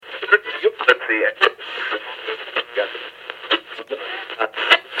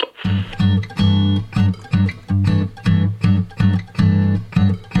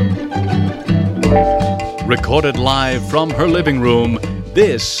recorded live from her living room,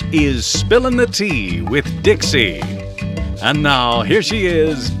 this is Spillin' the Tea with Dixie. And now, here she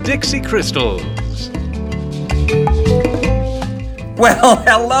is, Dixie Crystals. Well,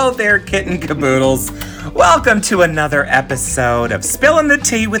 hello there, kitten caboodles. Welcome to another episode of Spillin' the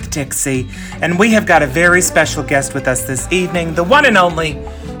Tea with Dixie. And we have got a very special guest with us this evening, the one and only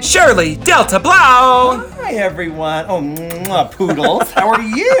Shirley Delta Blau. Hi, everyone. Oh, poodles. How are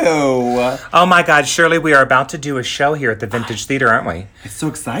you? Oh, my God, Shirley, we are about to do a show here at the Vintage Theater, aren't we? I'm so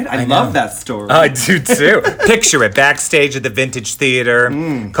excited. I love that story. I do, too. Picture it, backstage at the Vintage Theater,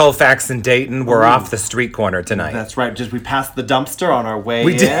 Colfax and Dayton. We're off the street corner tonight. That's right. Just we passed the dumpster on our way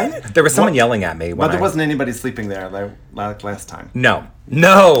We in. did. There was someone yelling at me. But there wasn't anybody sleeping there like last time.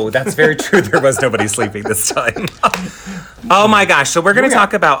 No, that's very true. There was nobody sleeping this time. Oh my gosh. So we're going to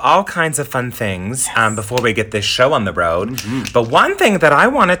talk about all kinds of fun things before we get this show on the road. Mm-hmm. But one thing that I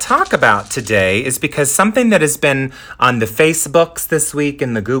want to talk about today is because something that has been on the Facebooks this week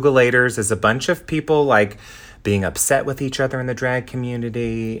and the Googleators is a bunch of people like being upset with each other in the drag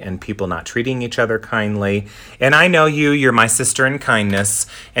community and people not treating each other kindly. And I know you're my sister in kindness.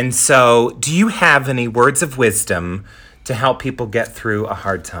 And so do you have any words of wisdom to help people get through a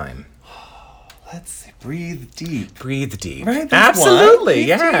hard time? Let's see. Breathe deep. Breathe deep. Right? Absolutely,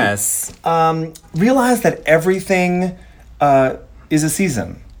 yes. Realize that everything is a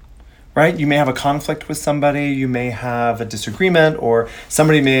season, right? You may have a conflict with somebody, you may have a disagreement, or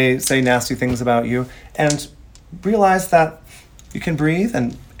somebody may say nasty things about you, and realize that you can breathe,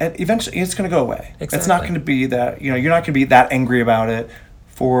 and eventually it's going to go away. Exactly. It's not going to be that, you're not going to be that angry about it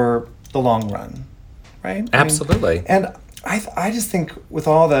for the long run, right? Absolutely. And I just think with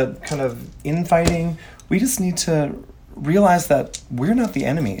all the kind of infighting, we just need to realize that we're not the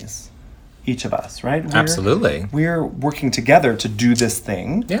enemies, each of us, right? Absolutely. We're working together to do this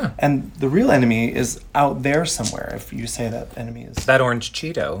thing. Yeah. And the real enemy is out there somewhere, if you say that enemy is... That orange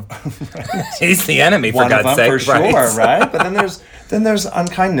Cheeto. Right. He's the enemy, for God's sake. For sure, right? But then there's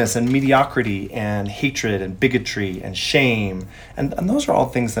unkindness and mediocrity and hatred and bigotry and shame. And those are all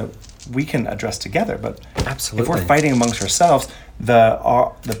things that we can address together. But absolutely, if we're fighting amongst ourselves,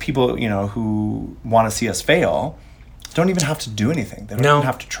 the people who want to see us fail don't even have to do anything. They don't even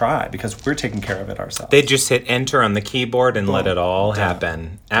have to try because we're taking care of it ourselves. They just hit enter on the keyboard and let it all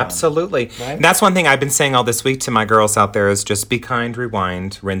happen. Absolutely. Right? And that's one thing I've been saying all this week to my girls out there is just be kind,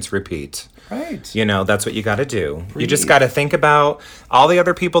 rewind, rinse, repeat. Right. That's what you got to do. Breathe. You just got to think about all the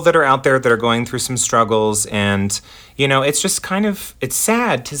other people that are out there that are going through some struggles. And, it's just it's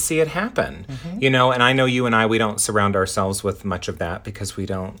sad to see it happen. Mm-hmm. And I know you and I, we don't surround ourselves with much of that because we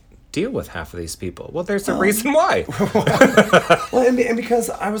don't deal with half of these people. Well, there's a reason why. Well, and because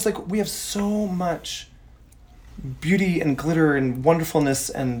I was like, we have so much beauty and glitter and wonderfulness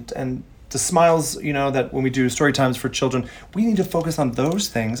and the smiles, that when we do story times for children, we need to focus on those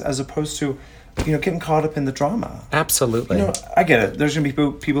things as opposed to, getting caught up in the drama. Absolutely. I get it. There's going to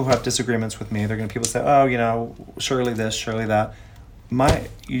be people who have disagreements with me. They're going to people say, oh, Shirley this, Shirley that.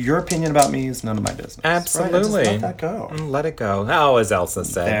 Your opinion about me is none of my business. Absolutely. Right? Just let that go. Let it go. How as Elsa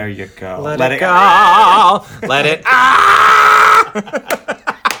said. There you go. Let it go. Let it. I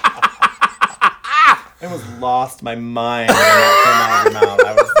almost lost my mind when that came out of your mouth.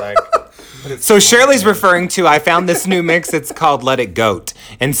 I was like... So Shirley's referring to, I found this new mix, it's called Let It Goat.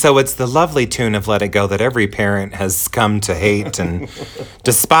 And so it's the lovely tune of Let It Go that every parent has come to hate and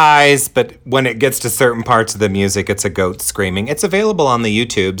despise. But when it gets to certain parts of the music, it's a goat screaming. It's available on the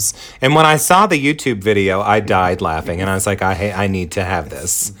YouTubes. And when I saw the YouTube video, I died laughing. And I was like, I need to have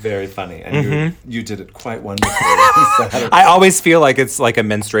this. Very funny. And you did it quite wonderfully. I always feel like it's like a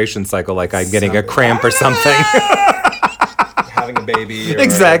menstruation cycle, like I'm getting a cramp or something. Having a baby.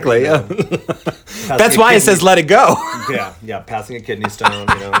 Exactly. That's why it says let it go. Yeah. Passing a kidney stone,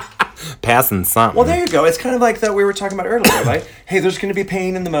 Passing something. Well, there you go. It's kind of like that we were talking about earlier, right? Hey, there's going to be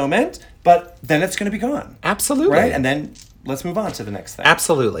pain in the moment, but then it's going to be gone. Absolutely. Right? And then let's move on to the next thing.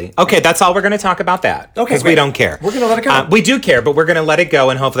 Absolutely. Okay, that's all we're going to talk about that. Okay, because we don't care. We're going to let it go. We do care, but we're going to let it go,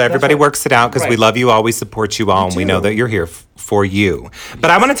 and hopefully everybody works it out because we love you all, we support you all, and we know that you're here for you.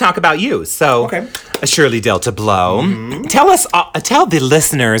 But I want to talk about you. So, Shirley Delta Blow, tell the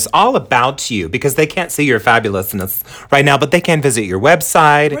listeners all about you because they can't see your fabulousness right now, but they can visit your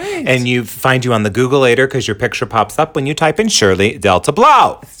website and you find you on the Googleator because your picture pops up when you type in Shirley Delta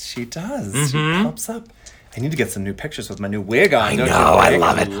Blow. She does. Mm-hmm. She pops up. I need to get some new pictures with my new wig on. I know, I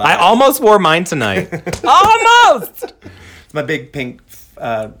love it. I almost wore mine tonight. Almost! It's my big pink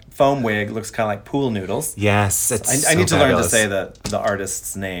foam wig looks kind of like pool noodles. Yes, it's I need to learn to fabulous. say the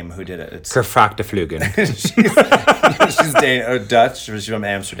artist's name who did it. It's Gefrachtenflugen. she's Dutch. She's from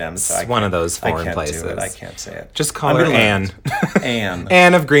Amsterdam. So It's one of those I foreign can't places. do it. I can't say it. Just call I'm her gonna learn. Anne. Anne.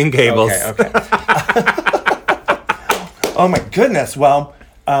 Anne of Green Gables. Okay. Oh my goodness. Well,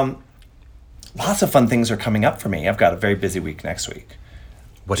 lots of fun things are coming up for me. I've got a very busy week next week.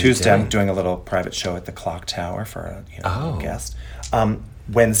 What are you Tuesday, I'm doing? doing a little private show at the Clock Tower for a Oh. guest.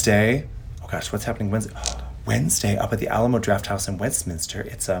 Wednesday, oh gosh, what's happening Wednesday? Wednesday, up at the Alamo Draft House in Westminster,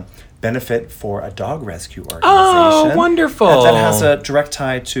 it's a benefit for a dog rescue organization. Oh, wonderful. That has a direct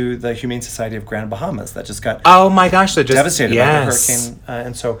tie to the Humane Society of Grand Bahamas that just got Oh my gosh, they're just devastated by the yes. hurricane.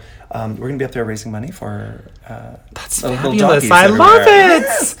 And so we're going to be up there raising money for That's little fabulous. doggies I love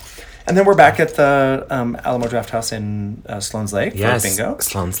everywhere. it. And then we're back at the Alamo Draft House in Sloan's Lake Yes, for bingo.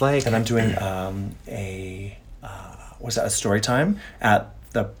 Sloan's Lake. And I'm doing a story time at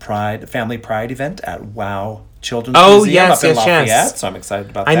the Family Pride event at Wow Children's Oh, Museum yes, up in yes, Lafayette. yes. So I'm excited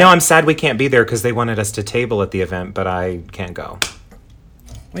about I that. know I'm sad we can't be there because they wanted us to table at the event, but I can't go.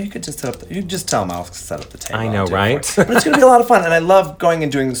 Well, you could just set up. You could just tell them I'll set up the table. I know, I'll do it right? for you. But it's going to be a lot of fun, and I love going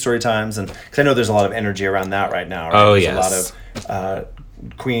and doing the story times, and because I know there's a lot of energy around that right now. Right? Oh, there's yes. a lot of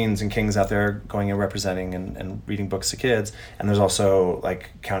queens and kings out there going and representing and reading books to kids, and there's also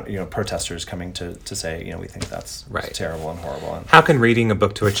like protesters coming to say we think that's Right. terrible and horrible. And How can reading a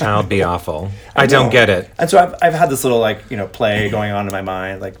book to a child be awful? I don't know. get it. And so I've had this little play going on in my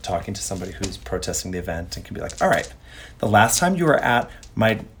mind, like talking to somebody who's protesting the event, and can be like, all right, the last time you were at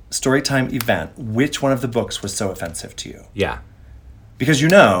my Storytime event, which one of the books was so offensive to you? Yeah. Because you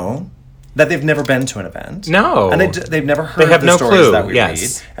know that they've never been to an event. No. And they've never heard have the no stories clue, that we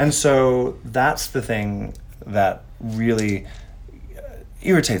yes. read. And so that's the thing that really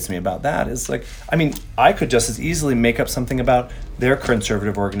irritates me about that is I could just as easily make up something about their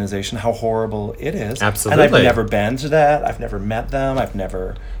conservative organization, how horrible it is. Absolutely. And I've never been to that. I've never met them. I've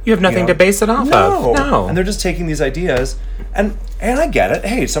never... You have nothing to base it off of. No. And they're just taking these ideas. And I get it.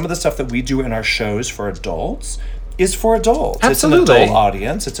 Hey, some of the stuff that we do in our shows for adults is for adults. Absolutely. It's an adult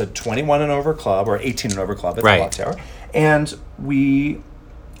audience. It's a 21 and over club or 18 and over club at Right. the Clock Tower. And we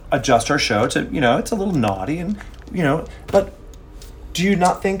adjust our show to, it's a little naughty and, but do you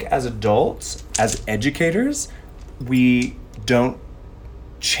not think as adults, as educators, we don't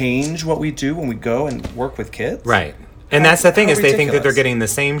change what we do when we go and work with kids? Right. And that's the thing How is they think that they're ridiculous. getting the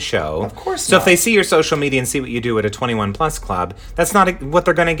same show. Of course So if not. they see your social media and see what you do at a 21 plus club, that's not what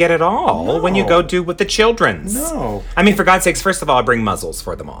they're going to get at all when you No. go do with the children's. No. I mean, for God's sakes, first of all, I bring muzzles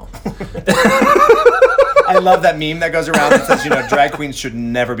for them all. I love that meme that goes around that says, drag queens should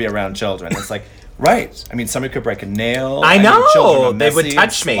never be around children. It's like, right. I mean, somebody could break a nail. I know. children are They would messy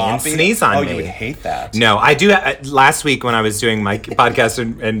touch me and sloppy. sneeze on Oh, me. you would hate that. No, I do. Last week when I was doing my podcast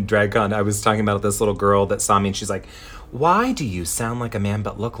and DragCon, I was talking about this little girl that saw me and she's like, why do you sound like a man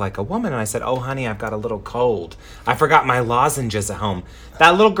but look like a woman? And I said, oh, honey, I've got a little cold. I forgot my lozenges at home.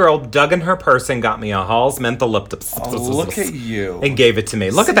 That little girl dug in her purse and got me a Hall's menthol lip Look at you. and gave it to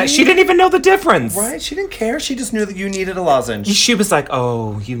me. Look at that. See? She didn't even know the difference. Right? She didn't care. She just knew that you needed a lozenge. She was like,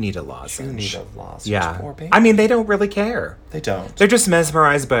 oh, you need a lozenge. You need a lozenge. Yeah. Poor baby. I mean, they don't really care. They don't. They're just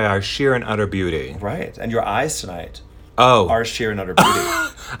mesmerized by our sheer and utter beauty. Right. And your eyes tonight Oh, are sheer and utter beauty.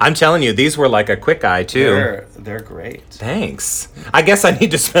 I'm telling you, these were like a quick eye, too. They're great. Thanks. I guess I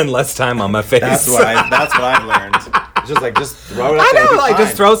need to spend less time on my face. That's what I've learned. It's just throw it up I there. know, It'll be like fine.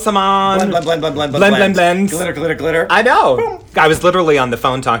 just throw some on. Blend, blend, blend, blend, blend, Blend, blend, blend. Glitter, glitter, glitter. I know. I was literally on the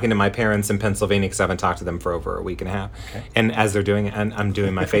phone talking to my parents in Pennsylvania because I haven't talked to them for over a week and a half. Okay. And as they're doing it, and I'm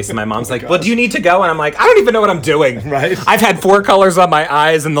doing my face, and my mom's like, gosh. well, do you need to go? And I'm like, I don't even know what I'm doing. Right. I've had 4 colors on my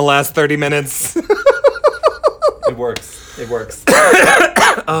eyes in the last 30 minutes. It works. It works.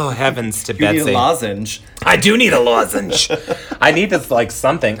 Oh, heavens to You Betsy. need a lozenge. I do need a lozenge. I need this like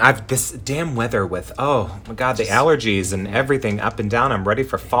something. I've this damn weather with oh my god the allergies and everything up and down. I'm ready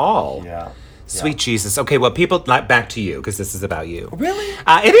for fall. Yeah. Sweet Jesus. Okay, well, people back to you because this is about you. Really?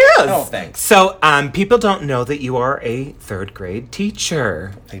 It is. Oh, thanks. So, people don't know that you are a 3rd grade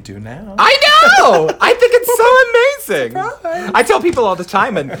teacher. They do now. I know. I think it's so amazing. Surprise. I tell people all the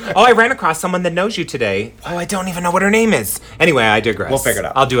time, and I ran across someone that knows you today. Oh, I don't even know what her name is. Anyway, I digress. We'll figure it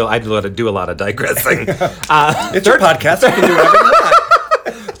out. I do a lot of digressing. It's your podcast. You can do whatever you want.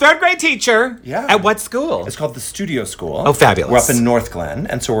 3rd grade teacher. Yeah. At what school? It's called the Studio School. Oh, fabulous. We're up in North Glen,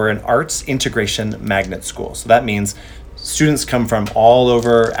 and so we're an arts integration magnet school. So that means students come from all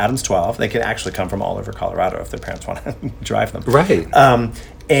over Adams 12. They can actually come from all over Colorado if their parents want to drive them. Right.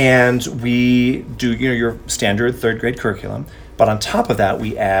 And we do, your standard 3rd grade curriculum. But on top of that,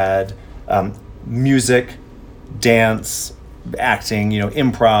 we add music, dance, acting,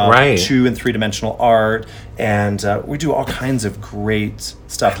 improv, Right. 2 and 3-dimensional art, and we do all kinds of great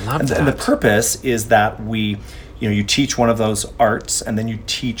stuff. I love And the that. purpose is that we, you teach one of those arts, and then you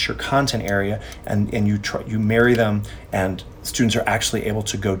teach your content area, and you marry them, and students are actually able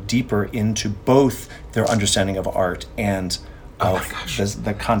to go deeper into both their understanding of art and of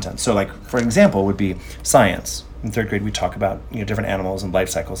the content. So, like, for example, would be science. In 3rd grade, we talk about different animals and life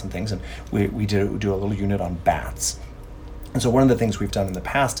cycles and things, and we do a little unit on bats. And so one of the things we've done in the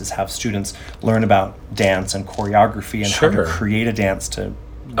past is have students learn about dance and choreography and how to Sure. create a dance to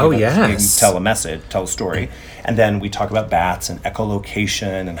Yes. tell a message, tell a story. And then we talk about bats and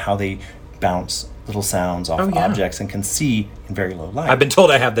echolocation and how they bounce little sounds off objects and can see in very low light. I've been told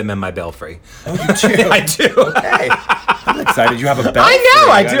I have them in my belfry. Oh, you do? I do. Okay. I'm excited you have a belfry. I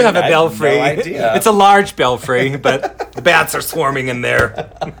know, I do have a had belfry. No idea. It's a large belfry, but the bats are swarming in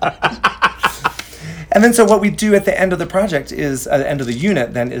there. And then so what we do at the end of the project is, at the end of the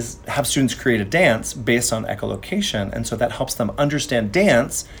unit then, is have students create a dance based on echolocation. And so that helps them understand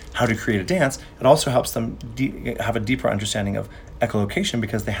dance, how to create a dance. It also helps them have a deeper understanding of echolocation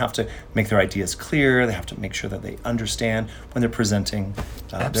because they have to make their ideas clear. They have to make sure that they understand when they're presenting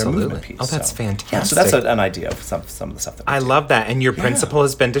their Absolutely. movement piece. Oh, that's So, fantastic. Yeah, so that's an idea of some of the stuff that we I do. love that. And your principal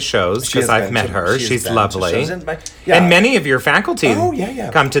has been to shows She has because I've been met to- her. she has She's been to lovely. shows And many of your faculty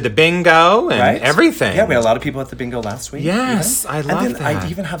come to the bingo and Right? everything. Yeah, we had a lot of people at the bingo last week. Yes, I love And then I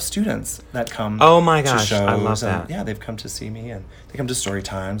that. even have students that come. Oh my to gosh, I love shows, and, that. Yeah, they've come to see me, and they come to story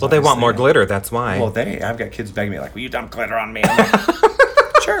times. Well, they want obviously, more and- glitter. That's why. Well, I've got kids begging me like, "Will you dump glitter on me?" I'm like,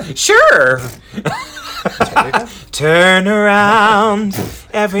 sure. Sure. Turn around.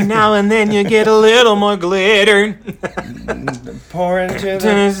 Every now and then you get a little more glitter. Pour into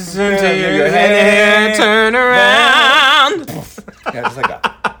Turn your head. Turn around. Yeah, just like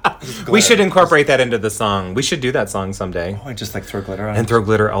that. Just We glitter. should incorporate that into the song. We should do that song someday. Oh, and just like throw glitter on. And throw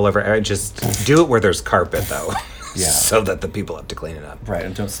glitter all over. Just do it where there's carpet, though. Yeah. So that the people have to clean it up. Right,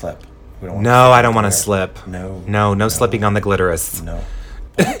 and don't slip. We don't want No, I don't want to slip. No. No slipping on the glitterous. No.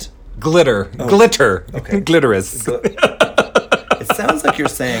 What? Glitter. Glitter. Okay. Glitterous. It sounds like you're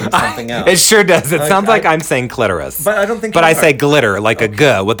saying something else. It sure does. It Like, sounds like I- I'm saying clitoris. But I don't think But you I are. say glitter, like a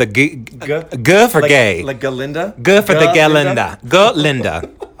G with a G. G for like, gay. Like Galinda? G for the Galinda? Galinda. G Linda.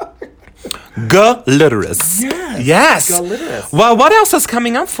 Glitterous. Yes. Glitterous. Well, what else is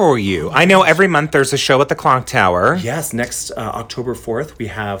coming up for you? I know every month there's a show at the Clock Tower. Yes, next October 4th, we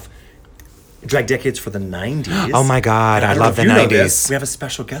have Drag Decades for the 90s. Oh my God, And I don't know love if the you know 90s. this, we have a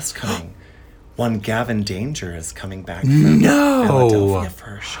special guest coming. One Gavin Danger is coming back from No. Philadelphia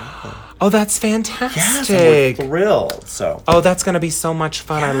for a show. Oh, that's Yes, fantastic. and we're thrilled. So, Oh, that's going to be so much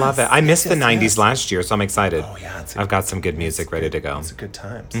fun. I love it. I missed the yes, 90s yes. last year, so I'm excited. Oh, yeah, I've got some good music ready to go. it's a good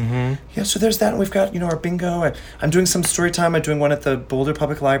times. Yeah, so there's that. And we've got, our bingo. I'm doing some story time. I'm doing one at the Boulder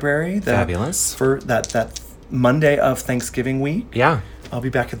Public Library. Fabulous. For that Monday of Thanksgiving week. Yeah. I'll be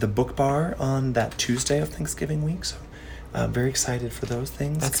back at the book bar on that Tuesday of Thanksgiving week. So I'm very excited for those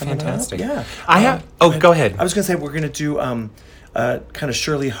things. That's coming fantastic. Up. Yeah. I have. Go ahead. I was going to say we're going to do kind of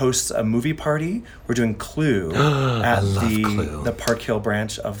Shirley hosts a movie party. We're doing Clue at Clue. the Park Hill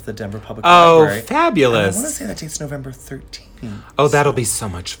branch of the Denver Public Oh, Library. fabulous. And I want to say that date's November 13th. Oh, that'll be so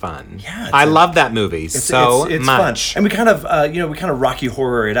much fun. Yeah, it's I a- love that movie so it's much. fun, and we kind of we kind of Rocky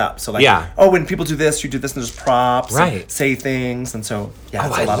Horror it up. So like, Yeah. when people do this, you do this, and there's props, Right. And say things, and so yeah, Oh,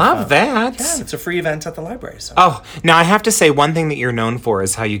 it's a I lot love of fun. that. Yeah, it's a free event at the library. So Oh, now I have to say one thing that you're known for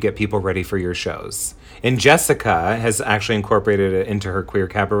is how you get people ready for your shows. And Jessica has actually incorporated it into her queer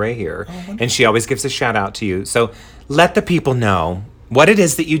cabaret here. And she always gives a shout out to you. So let the people know what it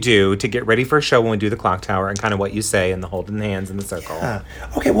is that you do to get ready for a show when we do the Clock Tower and kind of what you say and the holding hands in the circle.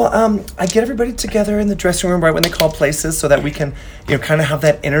 Okay, well, I get everybody together in the dressing room right when they call places so that we can, kind of have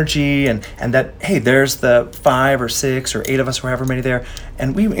that energy and that, hey, there's the 5 or 6 or 8 of us, or however many there.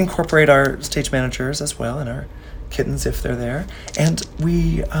 And we incorporate our stage managers as well and our kittens if they're there. And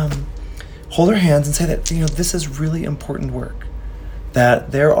we hold our hands and say that, this is really important work.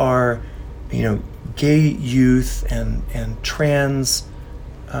 That there are, gay youth and trans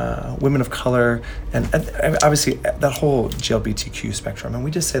women of color, and obviously that whole GLBTQ spectrum. And we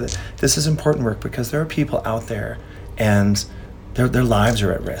just say that this is important work because there are people out there and their lives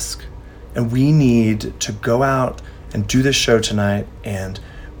are at risk. And we need to go out and do this show tonight and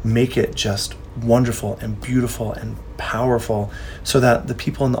make it just wonderful and beautiful and powerful so that the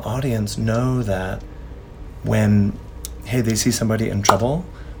people in the audience know that when, they see somebody in trouble,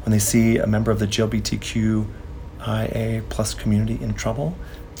 when they see a member of the GLBTQIA plus community in trouble,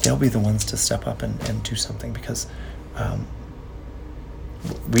 they'll be the ones to step up and do something because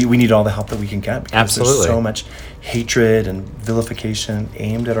we need all the help that we can get, because Absolutely. there's so much hatred and vilification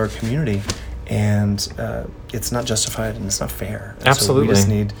aimed at our community, and it's not justified and it's not fair. And Absolutely. So we just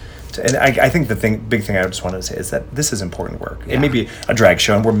need to, and I think the big thing I just wanted to say is that this is important work. Yeah. It may be a drag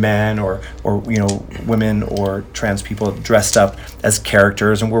show, and we're men or women or trans people dressed up as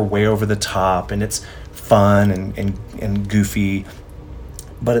characters, and we're way over the top, and it's fun and goofy.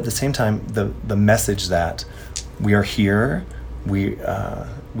 But at the same time, the message that we are here, we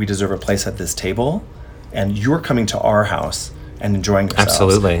deserve a place at this table, and you're coming to our house and enjoying yourselves.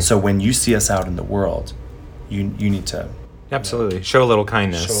 Absolutely. So when you see us out in the world, you need to Absolutely. Show a little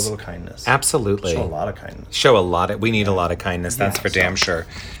kindness. show a little kindness. Absolutely. Show a lot of kindness. We need a lot of kindness, that's for damn so- sure.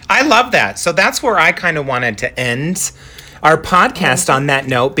 I love that. So that's where I kind of wanted to end our podcast on that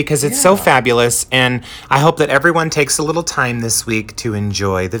note, because it's so fabulous, and I hope that everyone takes a little time this week to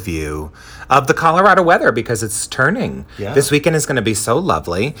enjoy the view of the Colorado weather, because it's turning. Yeah. This weekend is going to be so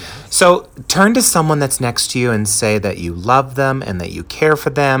lovely. So turn to someone that's next to you and say that you love them and that you care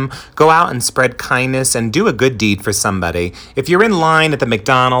for them. Go out and spread kindness and do a good deed for somebody. If you're in line at the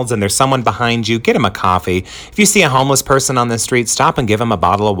McDonald's and there's someone behind you, get them a coffee. If you see a homeless person on the street, stop and give them a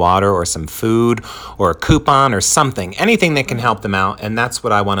bottle of water or some food or a coupon or something. Anything that can help them out. And that's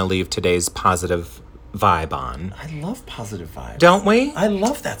what I want to leave today's positive vibe on. I love positive vibes. Don't we? I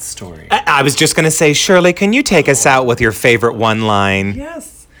love that story. I was just going to say, Shirley, can you take us out with your favorite one line?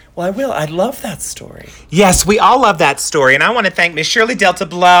 Yes. Well, I will. I love that story. Yes, we all love that story. And I want to thank Miss Shirley Delta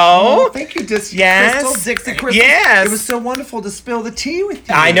Blow. Oh, thank you, Yes. Crystal, Dixie Crystal. Yes. It was so wonderful to spill the tea with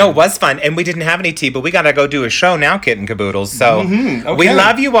you. I know, it was fun. And we didn't have any tea, but we got to go do a show now, Kitten Caboodles. So Okay. we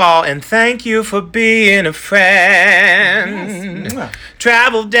love you all, and thank you for being a friend. Yes.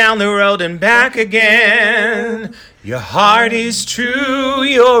 Travel down the road and back again. Your heart is true,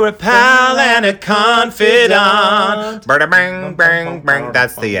 you're a pal and a confidant. Bang, bang, bang.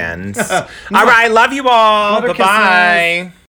 That's the end. All right, love you all. Butter Bye-bye.